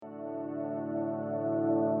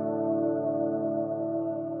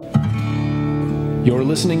You're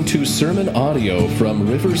listening to sermon audio from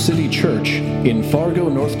River City Church in Fargo,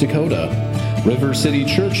 North Dakota. River City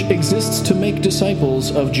Church exists to make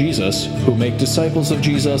disciples of Jesus who make disciples of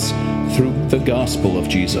Jesus through the gospel of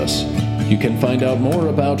Jesus. You can find out more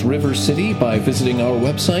about River City by visiting our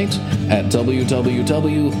website at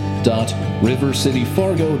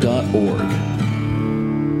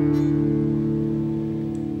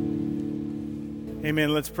www.rivercityfargo.org.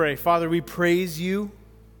 Amen. Let's pray. Father, we praise you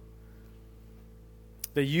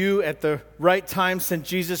that you at the right time sent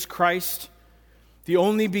Jesus Christ, the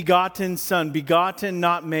only begotten Son, begotten,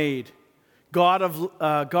 not made,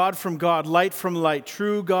 God from God, light from light,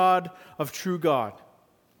 true God of true God,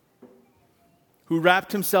 who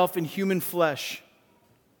wrapped himself in human flesh,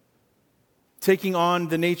 taking on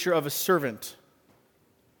the nature of a servant,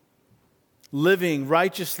 living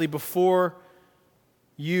righteously before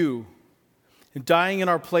you, and dying in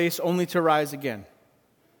our place only to rise again.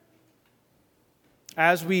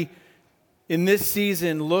 As we, in this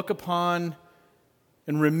season, look upon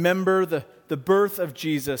and remember the birth of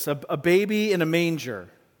Jesus, a baby in a manger,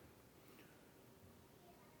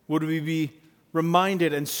 would we be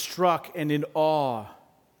reminded and struck and in awe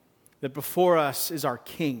that before us is our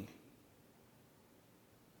King.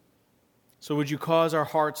 So would you cause our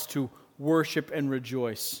hearts to worship and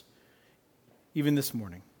rejoice even this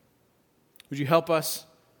morning? Would you help us?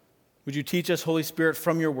 Would you teach us, Holy Spirit,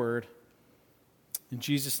 from your word? In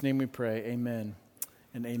Jesus' name we pray, amen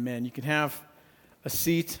and amen. You can have a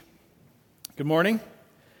seat. Good morning.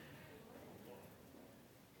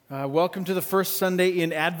 Welcome to the first Sunday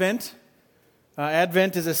in Advent.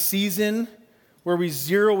 Advent is a season where we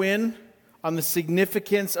zero in on the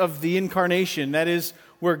significance of the incarnation. That is,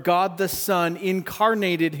 where God the Son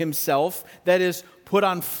incarnated himself, that is, put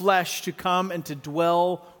on flesh to come and to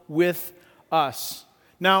dwell with us.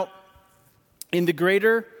 Now, in the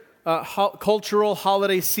greater cultural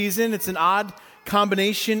holiday season, it's an odd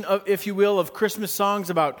combination of, if you will, of Christmas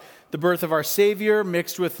songs about the birth of our Savior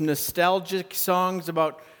mixed with nostalgic songs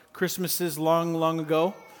about Christmases long, long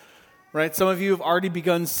ago. Right? Some of you have already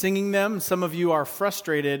begun singing them. Some of you are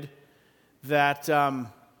frustrated that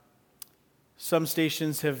some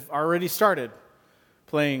stations have already started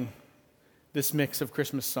playing this mix of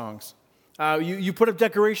Christmas songs. You put up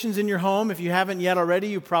decorations in your home. If you haven't yet already,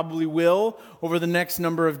 you probably will over the next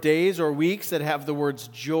number of days or weeks that have the words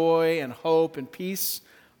joy and hope and peace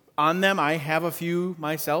on them. I have a few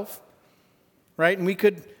myself, right? And we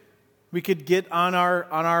could get on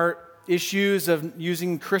our issues of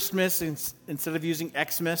using Christmas instead of using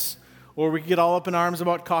Xmas, or we could get all up in arms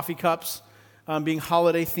about coffee cups being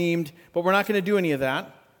holiday themed, but we're not going to do any of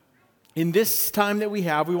that. In this time that we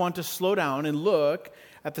have, we want to slow down and look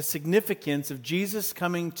at the significance of Jesus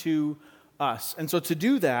coming to us. And so to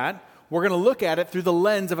do that, we're going to look at it through the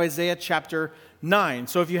lens of Isaiah chapter 9.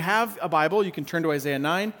 So if you have a Bible, you can turn to Isaiah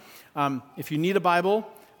 9. If you need a Bible,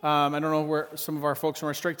 I don't know where some of our folks from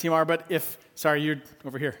our strike team are, but you're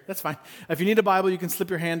over here. That's fine. If you need a Bible, you can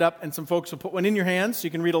slip your hand up, and some folks will put one in your hands so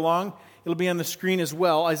you can read along. It'll be on the screen as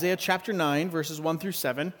well. Isaiah chapter 9, verses 1 through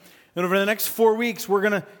 7. And over the next 4 weeks, we're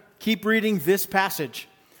going to keep reading this passage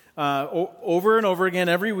over and over again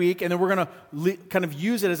every week, and then we're going to kind of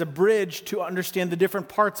use it as a bridge to understand the different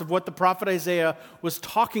parts of what the prophet Isaiah was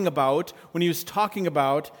talking about when he was talking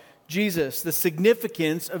about Jesus, the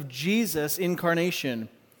significance of Jesus' incarnation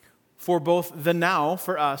for both the now,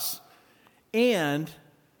 for us, and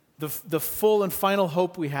the full and final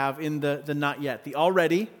hope we have in the not yet, the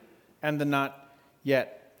already and the not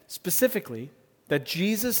yet. Specifically, that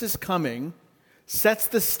Jesus is coming sets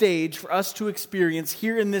the stage for us to experience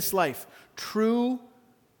here in this life true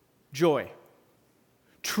joy,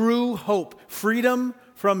 true hope, freedom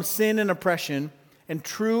from sin and oppression, and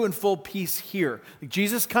true and full peace here.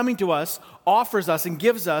 Jesus coming to us offers us and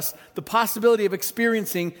gives us the possibility of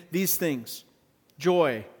experiencing these things,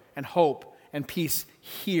 joy and hope and peace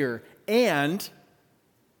here, and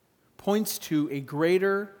points to a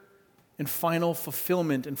greater and final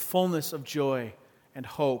fulfillment and fullness of joy and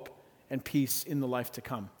hope and peace in the life to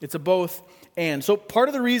come. It's a both and. So part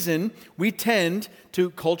of the reason we tend to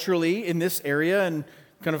culturally in this area and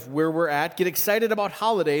kind of where we're at get excited about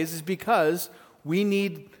holidays is because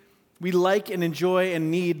we like and enjoy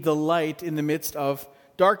and need the light in the midst of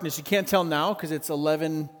darkness. You can't tell now because it's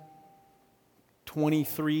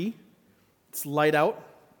 11:23. It's light out.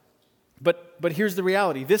 But here's the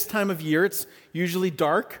reality. This time of year, it's usually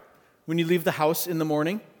dark when you leave the house in the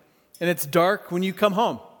morning, and it's dark when you come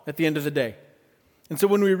home at the end of the day. And so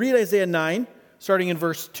when we read Isaiah 9, starting in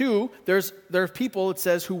verse 2, there are people, it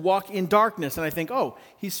says, who walk in darkness. And I think, oh,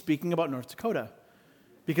 he's speaking about North Dakota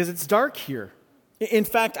because it's dark here. In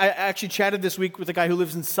fact, I actually chatted this week with a guy who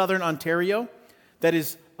lives in southern Ontario that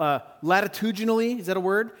is latitudinally, is that a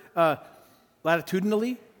word?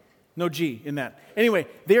 Latitudinally? No G in that. Anyway,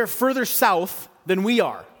 they are further south than we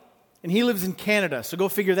are. And he lives in Canada, so go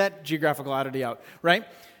figure that geographical oddity out, right?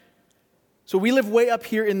 So we live way up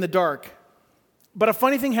here in the dark. But a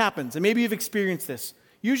funny thing happens, and maybe you've experienced this.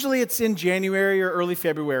 Usually it's in January or early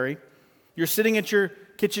February. You're sitting at your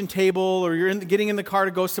kitchen table or you're getting in the car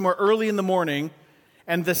to go somewhere early in the morning,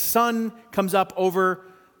 and the sun comes up over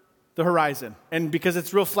the horizon. And because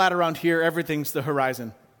it's real flat around here, everything's the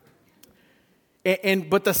horizon.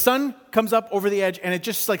 But the sun comes up over the edge, and it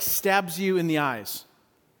just like stabs you in the eyes,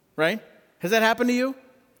 right? Has that happened to you?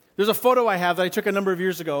 There's a photo I have that I took a number of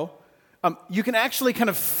years ago. You can actually kind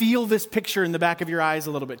of feel this picture in the back of your eyes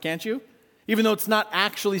a little bit, can't you? Even though it's not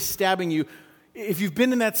actually stabbing you. If you've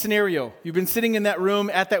been in that scenario, you've been sitting in that room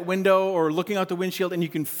at that window or looking out the windshield and you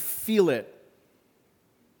can feel it.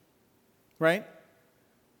 Right?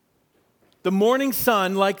 The morning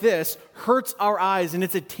sun, like this, hurts our eyes, and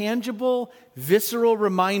it's a tangible, visceral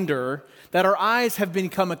reminder that our eyes have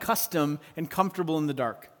become accustomed and comfortable in the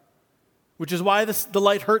dark, which is why the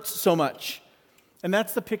light hurts so much. And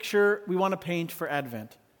that's the picture we want to paint for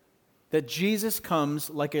Advent, that Jesus comes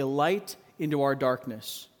like a light into our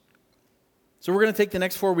darkness. So we're going to take the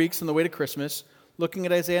next 4 weeks on the way to Christmas, looking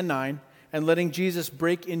at Isaiah 9 and letting Jesus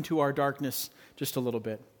break into our darkness just a little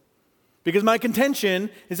bit. Because my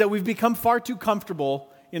contention is that we've become far too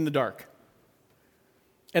comfortable in the dark.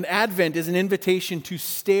 And Advent is an invitation to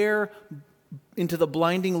stare into the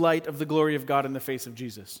blinding light of the glory of God in the face of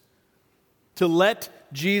Jesus. To let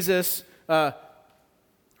Jesus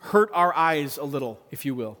hurt our eyes a little, if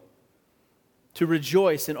you will. To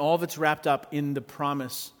rejoice in all that's wrapped up in the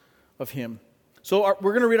promise of Him. So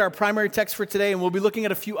we're going to read our primary text for today, and we'll be looking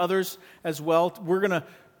at a few others as well.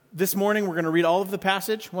 This morning, we're going to read all of the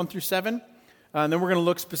passage, 1 through 7. And then we're going to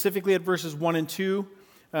look specifically at verses 1 and 2.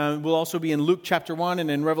 We'll also be in Luke chapter 1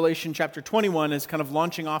 and in Revelation chapter 21 as kind of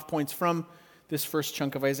launching off points from this first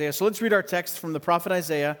chunk of Isaiah. So let's read our text from the prophet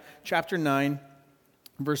Isaiah chapter 9,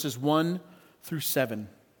 verses 1 through 7.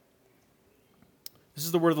 This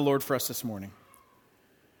is the word of the Lord for us this morning.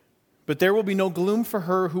 But there will be no gloom for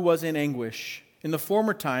her who was in anguish. In the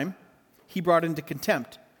former time, he brought into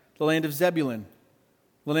contempt the land of Zebulun,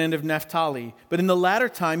 the land of Naphtali. But in the latter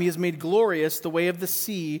time, he has made glorious the way of the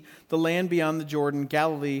sea, the land beyond the Jordan,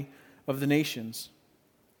 Galilee of the nations.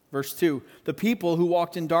 Verse 2, the people who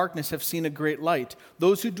walked in darkness have seen a great light.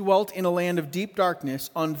 Those who dwelt in a land of deep darkness,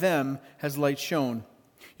 on them has light shone.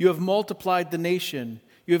 You have multiplied the nation.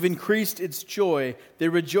 You have increased its joy. They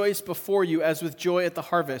rejoice before you as with joy at the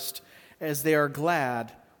harvest, as they are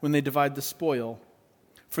glad when they divide the spoil.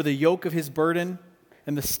 For the yoke of his burden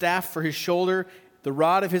and the staff for his shoulder, the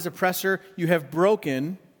rod of his oppressor, you have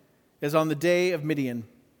broken as on the day of Midian.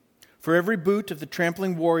 For every boot of the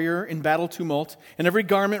trampling warrior in battle tumult, and every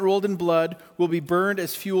garment rolled in blood will be burned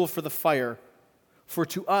as fuel for the fire. For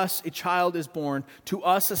to us a child is born, to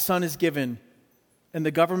us a son is given, and the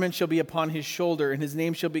government shall be upon his shoulder, and his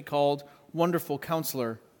name shall be called Wonderful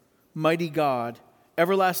Counselor, Mighty God,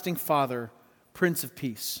 Everlasting Father, Prince of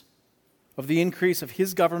Peace. Of the increase of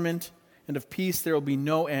his government and of peace there will be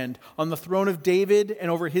no end, on the throne of David and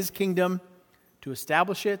over his kingdom, to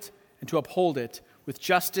establish it and to uphold it with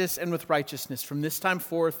justice and with righteousness from this time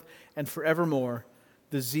forth and forevermore.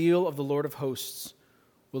 The zeal of the Lord of hosts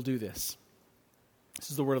will do this. This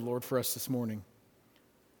is the word of the Lord for us this morning.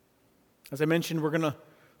 As I mentioned, we're going to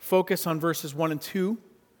focus on verses 1 and 2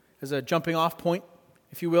 as a jumping off point,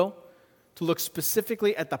 if you will, to look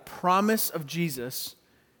specifically at the promise of Jesus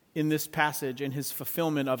in this passage and his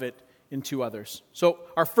fulfillment of it in two others. So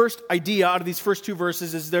our first idea out of these first two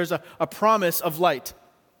verses is there's a promise of light.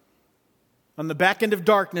 On the back end of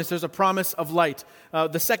darkness, there's a promise of light.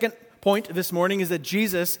 The second point this morning is that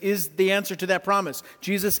Jesus is the answer to that promise.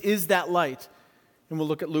 Jesus is that light. And we'll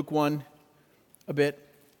look at Luke 1 a bit.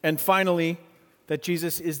 And finally, that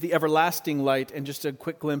Jesus is the everlasting light, and just a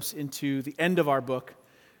quick glimpse into the end of our book,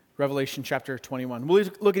 Revelation chapter 21. We'll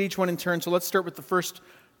look at each one in turn. So let's start with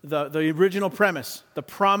the original premise, the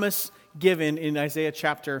promise given in Isaiah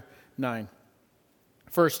chapter 9.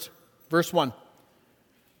 First, verse 1.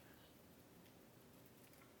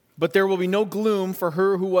 But there will be no gloom for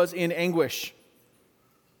her who was in anguish.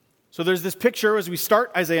 So there's this picture as we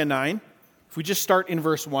start Isaiah 9, if we just start in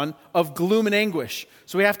verse 1, of gloom and anguish.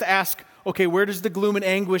 So we have to ask, okay, where does the gloom and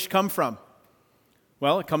anguish come from?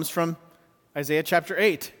 Well, it comes from Isaiah chapter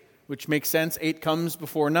 8, which makes sense. 8 comes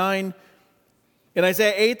before 9. In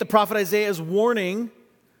Isaiah 8, the prophet Isaiah is warning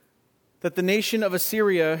that the nation of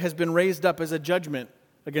Assyria has been raised up as a judgment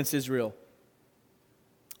against Israel.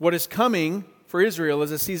 What is coming for Israel is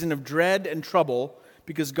a season of dread and trouble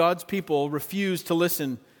because God's people refused to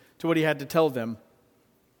listen to what he had to tell them.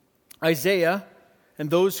 Isaiah and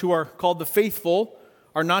those who are called the faithful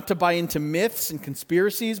are not to buy into myths and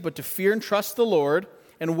conspiracies, but to fear and trust the Lord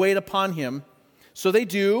and wait upon him. So they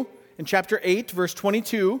do. In chapter 8, verse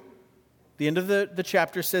 22, the end of the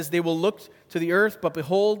chapter says, they will look to the earth, but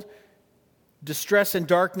behold, distress and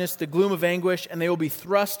darkness, the gloom of anguish, and they will be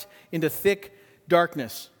thrust into thick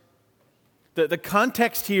darkness. The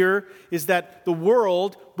context here is that the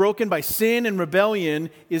world, broken by sin and rebellion,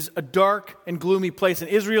 is a dark and gloomy place, and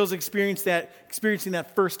Israel's experiencing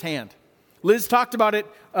that firsthand. Liz talked about it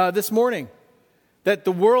this morning, that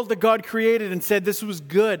the world that God created and said this was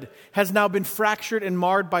good has now been fractured and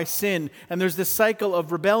marred by sin, and there's this cycle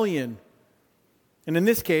of rebellion. And in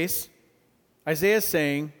this case, Isaiah is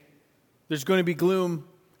saying there's going to be gloom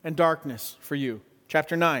and darkness for you.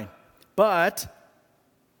 Chapter 9. But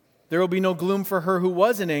there will be no gloom for her who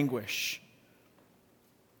was in anguish.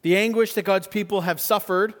 The anguish that God's people have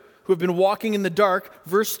suffered, who have been walking in the dark.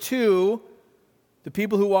 Verse 2, the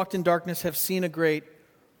people who walked in darkness have seen a great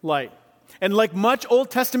light. And like much Old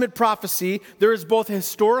Testament prophecy, there is both a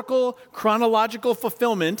historical, chronological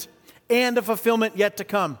fulfillment and a fulfillment yet to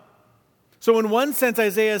come. So in one sense,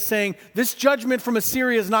 Isaiah is saying, this judgment from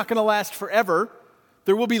Assyria is not going to last forever.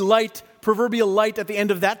 There will be light, proverbial light at the end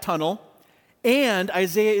of that tunnel. And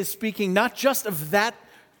Isaiah is speaking not just of that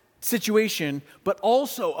situation, but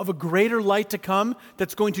also of a greater light to come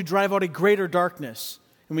that's going to drive out a greater darkness.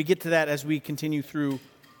 And we get to that as we continue through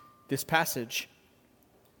this passage.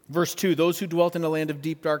 Verse 2, those who dwelt in a land of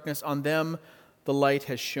deep darkness, on them the light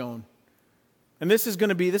has shone. And this is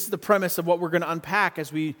the premise of what we're going to unpack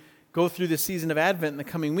as we go through this season of Advent in the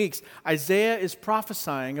coming weeks. Isaiah is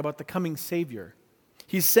prophesying about the coming Savior.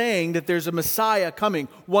 He's saying that there's a Messiah coming,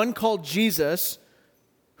 one called Jesus,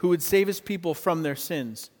 who would save his people from their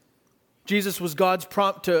sins. Jesus was God's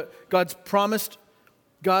promised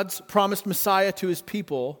Messiah to his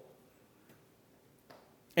people.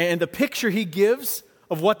 And the picture he gives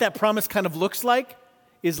of what that promise kind of looks like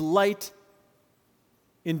is light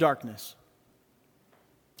in darkness.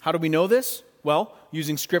 How do we know this? Well,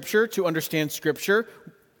 using Scripture to understand Scripture.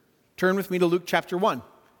 Turn with me to Luke chapter 1.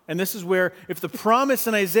 And this is where, if the promise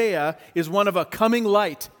in Isaiah is one of a coming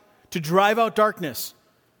light to drive out darkness,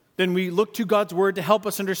 then we look to God's word to help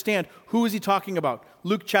us understand who is he talking about.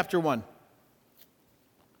 Luke chapter 1.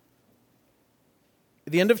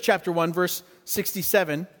 At the end of chapter 1, verse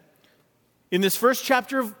 67, in this first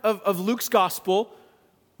chapter of Luke's gospel,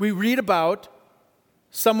 we read about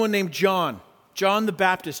someone named John the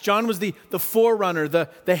Baptist. John was the forerunner,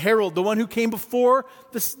 the herald, the one who came before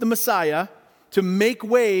the Messiah to make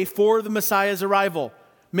way for the Messiah's arrival.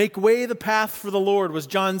 Make way the path for the Lord was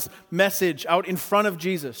John's message out in front of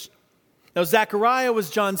Jesus. Now Zechariah was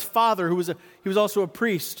John's father, he was also a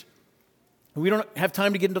priest. We don't have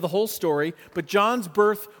time to get into the whole story, but John's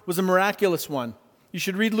birth was a miraculous one. You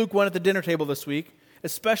should read Luke 1 at the dinner table this week,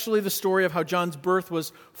 especially the story of how John's birth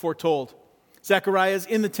was foretold. Zechariah is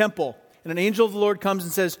in the temple, and an angel of the Lord comes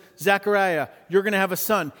and says, Zechariah, you're going to have a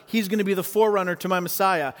son. He's going to be the forerunner to my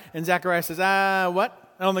Messiah. And Zechariah says,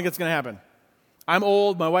 what? I don't think it's going to happen. I'm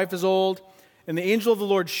old, my wife is old. And the angel of the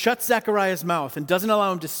Lord shuts Zechariah's mouth and doesn't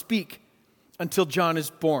allow him to speak until John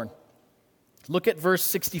is born. Look at verse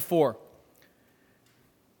 64.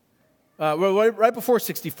 Right before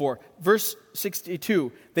 64, verse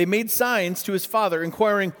 62, they made signs to his father,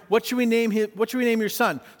 inquiring, what should we name your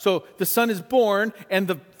son? So the son is born, and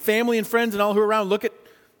the family and friends and all who are around look at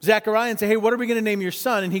Zechariah and say, hey, what are we going to name your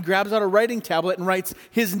son? And he grabs out a writing tablet and writes,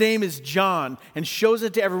 his name is John, and shows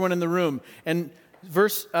it to everyone in the room. And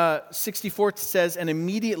verse 64 says, and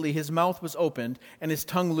immediately his mouth was opened, and his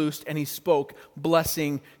tongue loosed, and he spoke,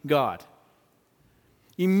 blessing God.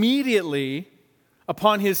 Immediately,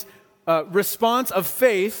 upon his response of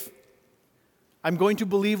faith, I'm going to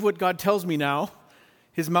believe what God tells me now.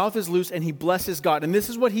 His mouth is loose and he blesses God. And this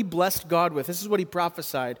is what he blessed God with. This is what he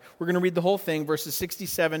prophesied. We're going to read the whole thing, verses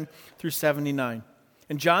 67 through 79.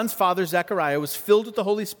 And John's father, Zechariah, was filled with the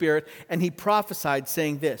Holy Spirit, and he prophesied,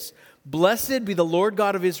 saying this, blessed be the Lord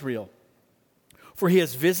God of Israel, for he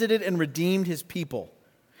has visited and redeemed his people,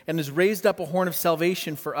 and has raised up a horn of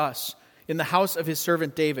salvation for us in the house of his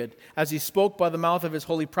servant David, as he spoke by the mouth of his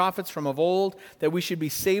holy prophets from of old, that we should be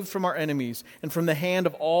saved from our enemies and from the hand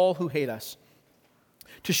of all who hate us,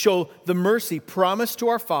 to show the mercy promised to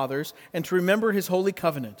our fathers and to remember his holy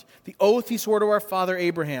covenant, the oath he swore to our father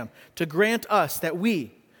Abraham, to grant us that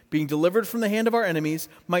we, being delivered from the hand of our enemies,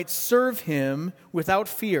 might serve him without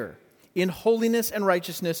fear, in holiness and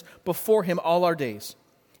righteousness before him all our days.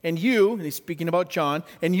 And you," and he's speaking about John,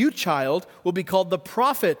 "and you, child, will be called the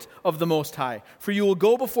prophet of the Most High, for you will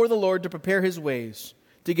go before the Lord to prepare his ways,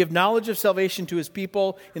 to give knowledge of salvation to his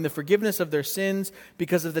people in the forgiveness of their sins,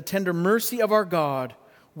 because of the tender mercy of our God,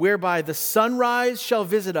 whereby the sunrise shall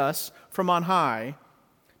visit us from on high,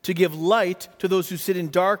 to give light to those who sit in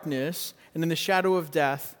darkness and in the shadow of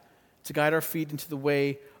death, to guide our feet into the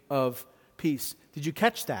way of peace." Did you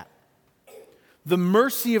catch that? The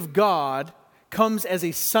mercy of God comes as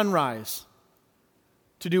a sunrise.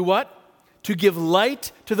 To do what? To give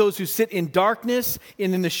light to those who sit in darkness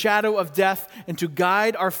and in the shadow of death, and to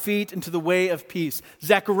guide our feet into the way of peace.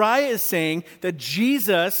 Zechariah is saying that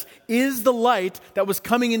Jesus is the light that was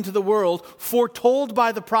coming into the world, foretold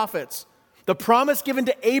by the prophets. The promise given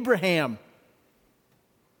to Abraham.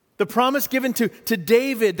 The promise given to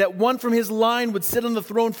David that one from his line would sit on the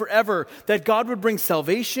throne forever, that God would bring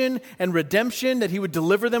salvation and redemption, that he would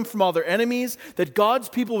deliver them from all their enemies, that God's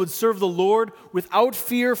people would serve the Lord without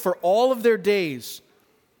fear for all of their days.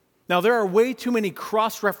 Now, there are way too many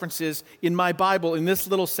cross-references in my Bible in this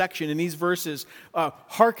little section, in these verses,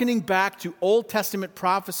 hearkening back to Old Testament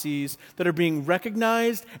prophecies that are being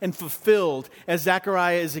recognized and fulfilled as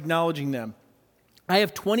Zechariah is acknowledging them. I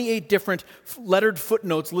have 28 different lettered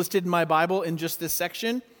footnotes listed in my Bible in just this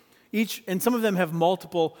section, and some of them have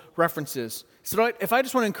multiple references. So if I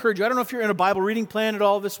just want to encourage you, I don't know if you're in a Bible reading plan at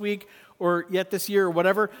all this week or yet this year or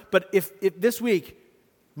whatever, but if this week,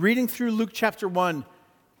 reading through Luke chapter 1,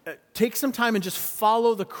 take some time and just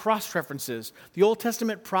follow the cross-references, the Old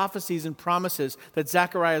Testament prophecies and promises that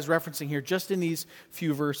Zechariah is referencing here just in these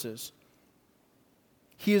few verses.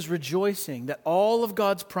 He is rejoicing that all of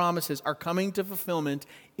God's promises are coming to fulfillment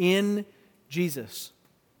in Jesus.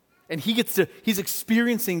 And he's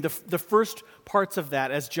experiencing the first parts of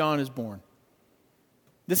that as John is born.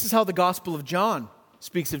 This is how the Gospel of John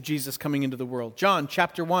speaks of Jesus coming into the world. John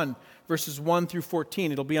chapter 1, verses 1 through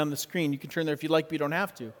 14. It'll be on the screen. You can turn there if you'd like, but you don't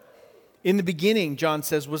have to. In the beginning, John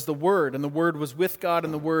says, was the Word, and the Word was with God,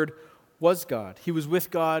 and the Word was God. He was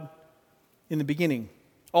with God in the beginning.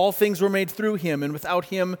 All things were made through him, and without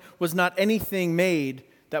him was not anything made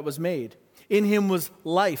that was made. In him was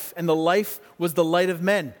life, and the life was the light of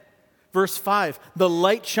men. Verse 5, the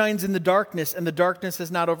light shines in the darkness, and the darkness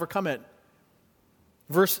has not overcome it.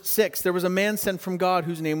 Verse 6, there was a man sent from God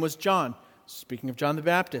whose name was John. Speaking of John the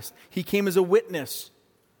Baptist, he came as a witness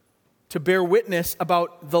to bear witness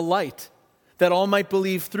about the light, that all might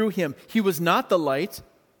believe through him. He was not the light,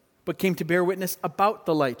 but came to bear witness about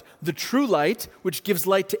the light. The true light, which gives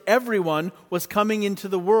light to everyone, was coming into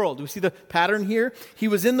the world. We see the pattern here. He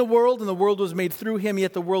was in the world, and the world was made through him,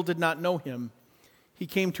 yet the world did not know him. He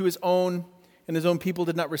came to his own, and his own people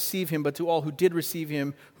did not receive him, but to all who did receive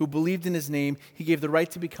him, who believed in his name, he gave the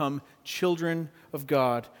right to become children of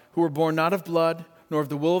God, who were born not of blood, nor of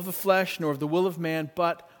the will of the flesh, nor of the will of man,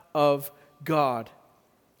 but of God.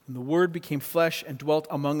 And the Word became flesh and dwelt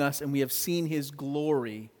among us, and we have seen his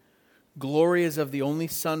glory. Glory is of the only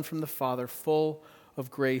Son from the Father, full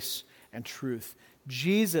of grace and truth.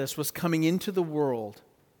 Jesus was coming into the world,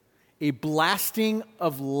 a blasting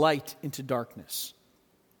of light into darkness.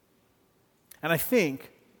 And I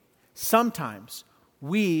think sometimes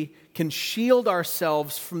we can shield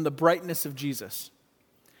ourselves from the brightness of Jesus,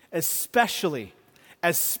 especially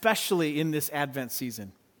in this Advent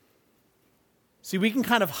season. See, we can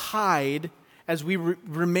kind of hide as we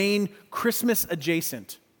remain Christmas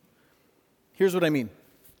adjacent. Here's what I mean.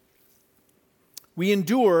 We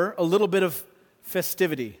endure a little bit of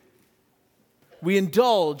festivity. We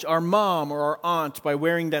indulge our mom or our aunt by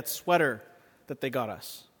wearing that sweater that they got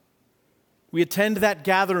us. We attend that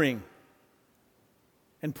gathering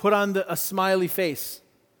and put on a smiley face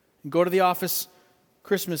and go to the office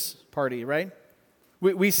Christmas party, right?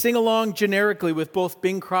 We sing along generically with both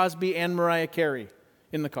Bing Crosby and Mariah Carey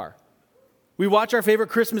in the car. We watch our favorite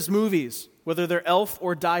Christmas movies, whether they're Elf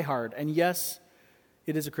or Die Hard. And yes,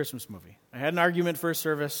 it is a Christmas movie. I had an argument first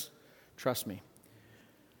service. Trust me.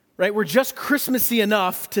 Right? We're just Christmassy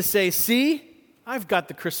enough to say, see, I've got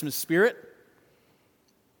the Christmas spirit.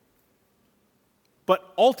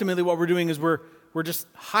 But ultimately what we're doing is we're just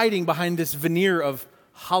hiding behind this veneer of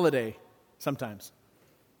holiday sometimes.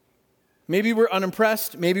 Maybe we're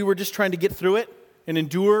unimpressed. Maybe we're just trying to get through it and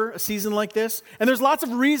endure a season like this. And there's lots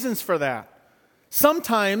of reasons for that.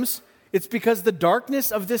 Sometimes it's because the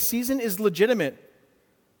darkness of this season is legitimate.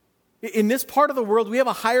 In this part of the world, we have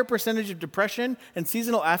a higher percentage of depression and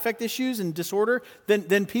seasonal affect issues and disorder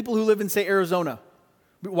than people who live in, say, Arizona.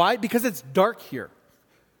 Why? Because it's dark here.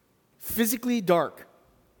 Physically dark.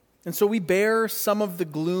 And so we bear some of the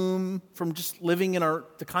gloom from just living in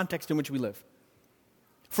the context in which we live.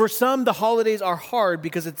 For some, the holidays are hard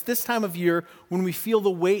because it's this time of year when we feel the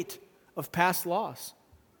weight of past loss.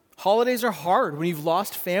 Holidays are hard when you've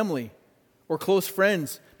lost family or close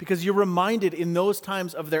friends because you're reminded in those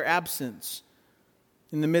times of their absence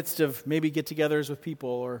in the midst of maybe get-togethers with people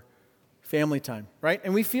or family time, right?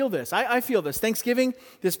 And we feel this. I feel this. Thanksgiving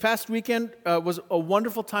this past weekend was a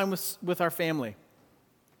wonderful time with our family.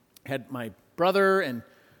 I had my brother and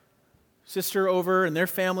sister over and their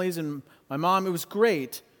families and my mom. It was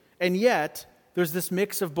great. And yet, there's this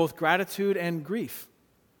mix of both gratitude and grief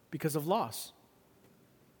because of loss.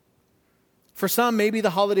 For some, maybe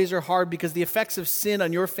the holidays are hard because the effects of sin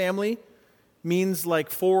on your family means like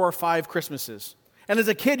 4 or 5 Christmases. And as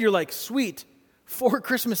a kid, you're like, sweet, 4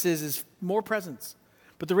 Christmases is more presents.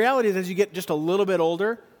 But the reality is, as you get just a little bit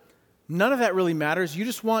older, none of that really matters. You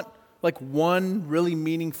just want like one really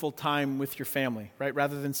meaningful time with your family, right?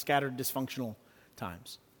 Rather than scattered dysfunctional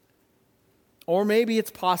times. Or maybe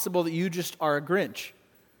it's possible that you just are a Grinch.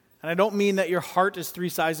 And I don't mean that your heart is 3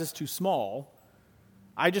 sizes too small.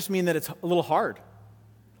 I just mean that it's a little hard.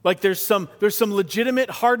 Like there's some legitimate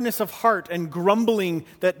hardness of heart and grumbling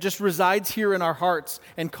that just resides here in our hearts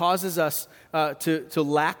and causes us to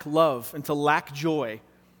lack love and to lack joy,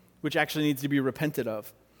 which actually needs to be repented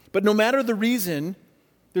of. But no matter the reason,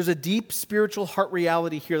 there's a deep spiritual heart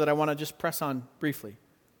reality here that I want to just press on briefly.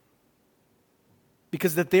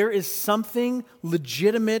 Because that there is something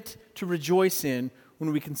legitimate to rejoice in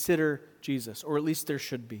when we consider Jesus, or at least there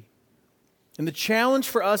should be. And the challenge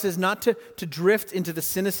for us is not to drift into the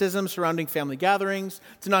cynicism surrounding family gatherings,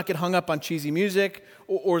 to not get hung up on cheesy music,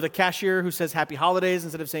 or the cashier who says Happy Holidays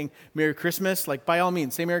instead of saying Merry Christmas. Like, by all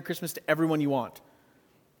means, say Merry Christmas to everyone you want.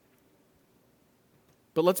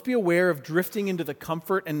 But let's be aware of drifting into the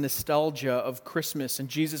comfort and nostalgia of Christmas and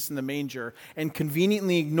Jesus in the manger, and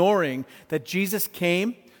conveniently ignoring that Jesus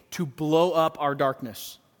came to blow up our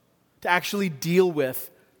darkness, to actually deal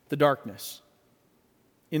with the darkness.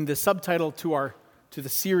 In the subtitle to the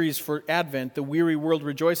series for Advent, The Weary World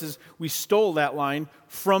Rejoices, we stole that line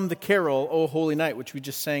from the carol, O Holy Night, which we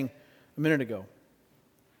just sang a minute ago.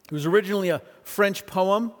 It was originally a French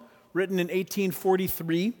poem written in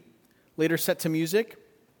 1843, later set to music,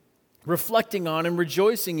 reflecting on and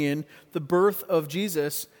rejoicing in the birth of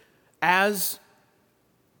Jesus as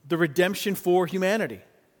the redemption for humanity.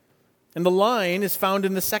 And the line is found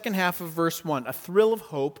in the second half of verse 1, a thrill of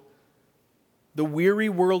hope. The weary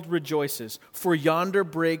world rejoices, for yonder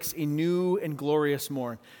breaks a new and glorious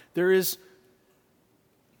morn. There is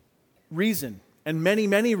reason, and many,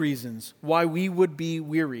 many reasons, why we would be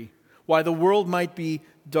weary, why the world might be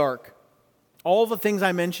dark. All the things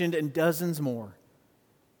I mentioned and dozens more.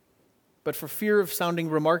 But for fear of sounding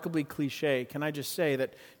remarkably cliche, can I just say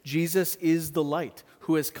that Jesus is the light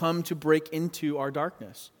who has come to break into our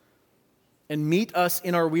darkness and meet us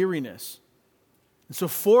in our weariness. And so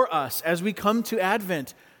for us, as we come to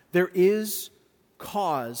Advent, there is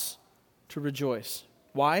cause to rejoice.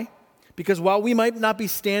 Why? Because while we might not be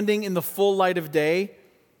standing in the full light of day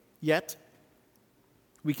yet,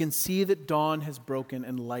 we can see that dawn has broken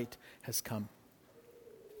and light has come.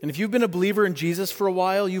 And if you've been a believer in Jesus for a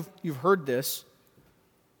while, you've heard this.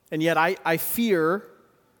 And yet I fear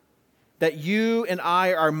that you and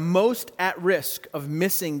I are most at risk of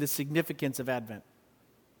missing the significance of Advent.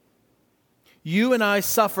 You and I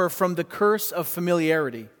suffer from the curse of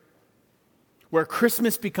familiarity, where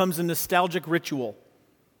Christmas becomes a nostalgic ritual.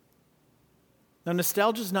 Now,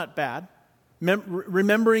 nostalgia is not bad.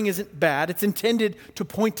 Remembering isn't bad. It's intended to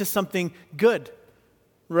point to something good,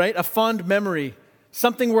 right? A fond memory,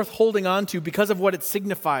 something worth holding on to because of what it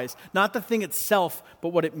signifies. Not the thing itself, but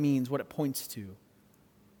what it means, what it points to.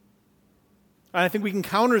 And I think we can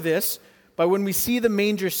counter this by when we see the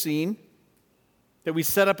manger scene that we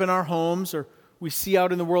set up in our homes or we see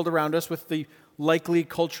out in the world around us with the likely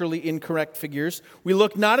culturally incorrect figures. We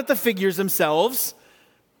look not at the figures themselves,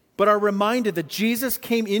 but are reminded that Jesus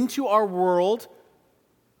came into our world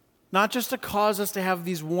not just to cause us to have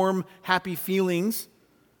these warm, happy feelings,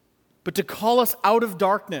 but to call us out of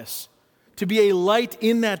darkness, to be a light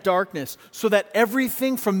in that darkness, so that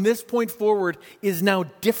everything from this point forward is now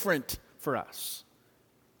different for us.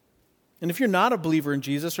 And if you're not a believer in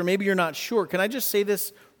Jesus, or maybe you're not sure, can I just say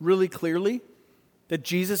this really clearly? That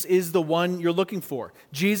Jesus is the one you're looking for.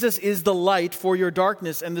 Jesus is the light for your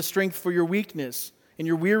darkness and the strength for your weakness and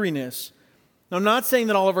your weariness. Now, I'm not saying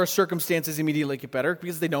that all of our circumstances immediately get better,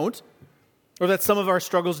 because they don't, or that some of our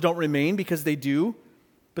struggles don't remain, because they do,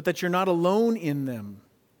 but that you're not alone in them.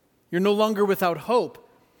 You're no longer without hope.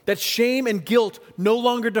 That shame and guilt no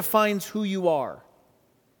longer defines who you are.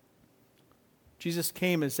 Jesus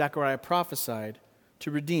came, as Zechariah prophesied, to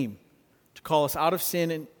redeem, to call us out of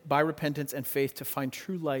sin and by repentance and faith to find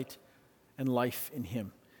true light and life in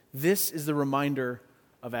him. This is the reminder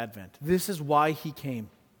of Advent. This is why he came.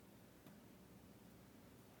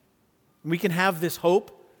 We can have this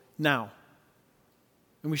hope now.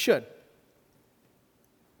 And we should.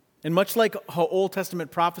 And much like how Old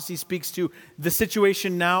Testament prophecy speaks to the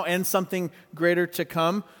situation now and something greater to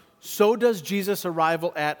come, so does Jesus'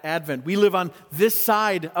 arrival at Advent. We live on this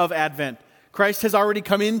side of Advent. Christ has already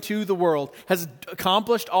come into the world, has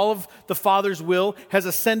accomplished all of the Father's will, has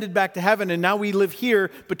ascended back to heaven, and now we live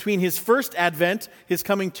here between his first advent, his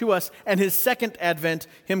coming to us, and his second advent,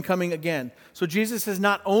 him coming again. So Jesus is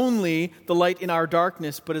not only the light in our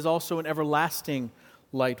darkness, but is also an everlasting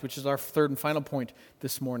light, which is our third and final point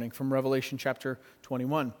this morning from Revelation chapter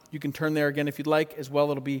 21. You can turn there again if you'd like as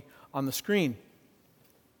well. It'll be on the screen.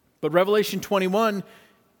 But Revelation 21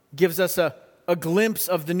 gives us a glimpse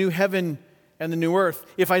of the new heaven and the new earth.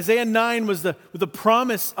 If Isaiah 9 was the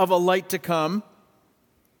promise of a light to come,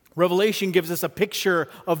 Revelation gives us a picture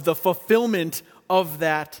of the fulfillment of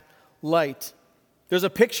that light. There's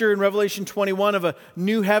a picture in Revelation 21 of a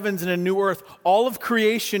new heavens and a new earth. All of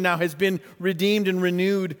creation now has been redeemed and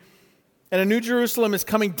renewed. And a new Jerusalem is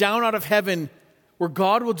coming down out of heaven where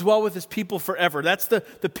God will dwell with his people forever. That's the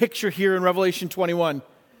picture here in Revelation 21.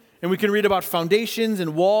 And we can read about foundations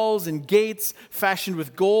and walls and gates fashioned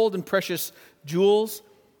with gold and precious jewels.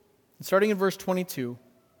 And starting in verse 22,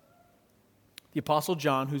 the Apostle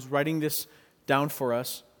John, who's writing this down for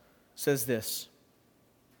us, says this: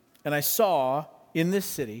 "And I saw in this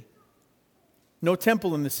city no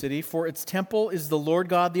temple in the city, for its temple is the Lord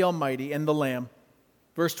God the Almighty and the Lamb."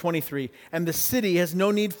 Verse 23, "And the city has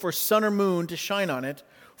no need for sun or moon to shine on it,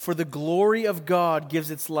 for the glory of God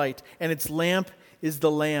gives its light, and its lamp is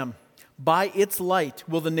the Lamb. By its light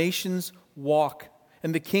will the nations walk,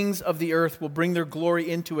 and the kings of the earth will bring their glory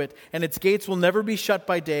into it, and its gates will never be shut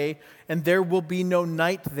by day, and there will be no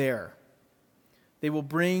night there. They will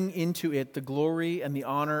bring into it the glory and the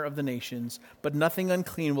honor of the nations, but nothing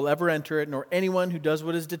unclean will ever enter it, nor anyone who does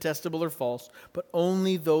what is detestable or false, but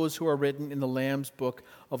only those who are written in the Lamb's book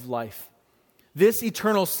of life. This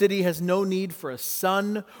eternal city has no need for a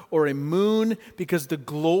sun or a moon, because the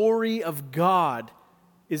glory of God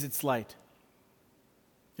is its light."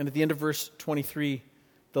 And at the end of verse 23,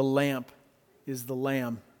 the lamp is the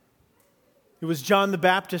Lamb. It was John the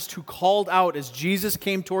Baptist who called out as Jesus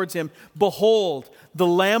came towards him, "Behold, the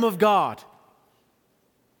Lamb of God."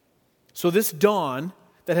 So this dawn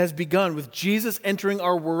that has begun with Jesus entering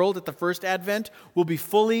our world at the first advent will be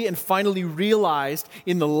fully and finally realized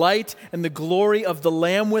in the light and the glory of the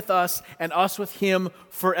Lamb with us and us with him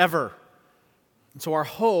forever. And so our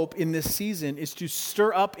hope in this season is to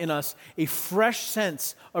stir up in us a fresh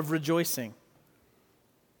sense of rejoicing.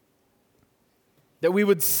 That we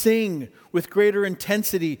would sing with greater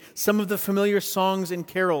intensity some of the familiar songs and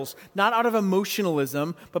carols, not out of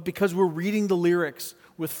emotionalism, but because we're reading the lyrics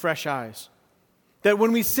with fresh eyes. That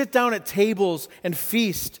when we sit down at tables and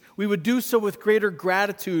feast, we would do so with greater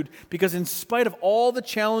gratitude, because in spite of all the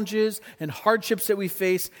challenges and hardships that we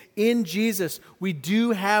face in Jesus, we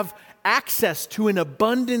do have access to an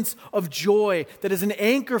abundance of joy that is an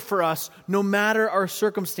anchor for us no matter our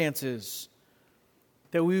circumstances.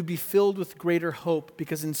 That we would be filled with greater hope,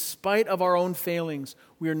 because in spite of our own failings,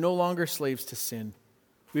 we are no longer slaves to sin.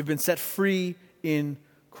 We've been set free in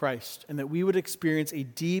Christ, and that we would experience a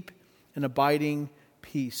deep and abiding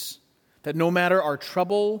peace. That no matter our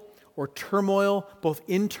trouble or turmoil, both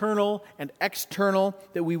internal and external,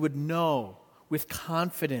 that we would know with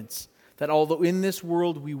confidence that although in this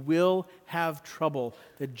world we will have trouble,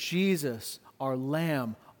 that Jesus, our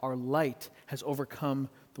Lamb, our light, has overcome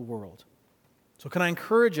the world. So can I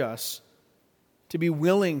encourage us to be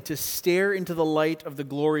willing to stare into the light of the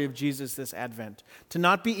glory of Jesus this Advent, to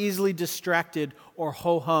not be easily distracted or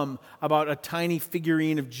ho-hum about a tiny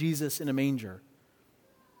figurine of Jesus in a manger.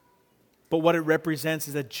 But what it represents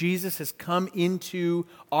is that Jesus has come into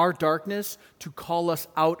our darkness to call us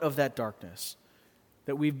out of that darkness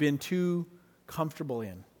that we've been too comfortable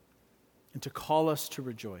in, and to call us to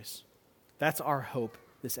rejoice. That's our hope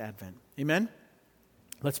this Advent. Amen?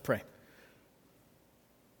 Let's pray.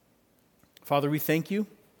 Father, we thank you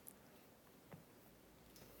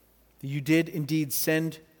that you did indeed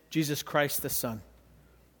send Jesus Christ the Son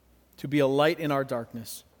to be a light in our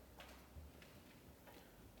darkness,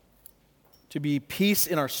 to be peace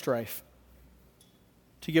in our strife,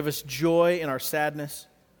 to give us joy in our sadness.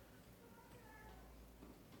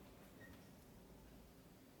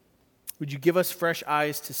 Would you give us fresh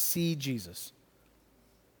eyes to see Jesus?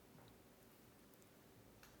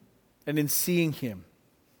 And in seeing him,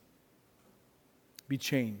 be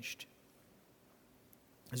changed.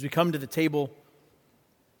 As we come to the table,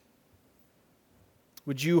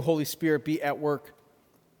 would you, Holy Spirit, be at work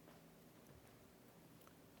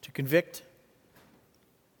to convict,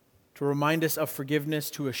 to remind us of forgiveness,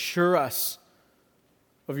 to assure us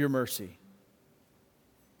of your mercy,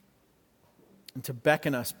 and to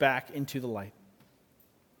beckon us back into the light.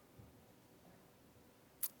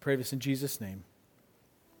 Pray this in Jesus' name.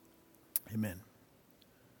 Amen.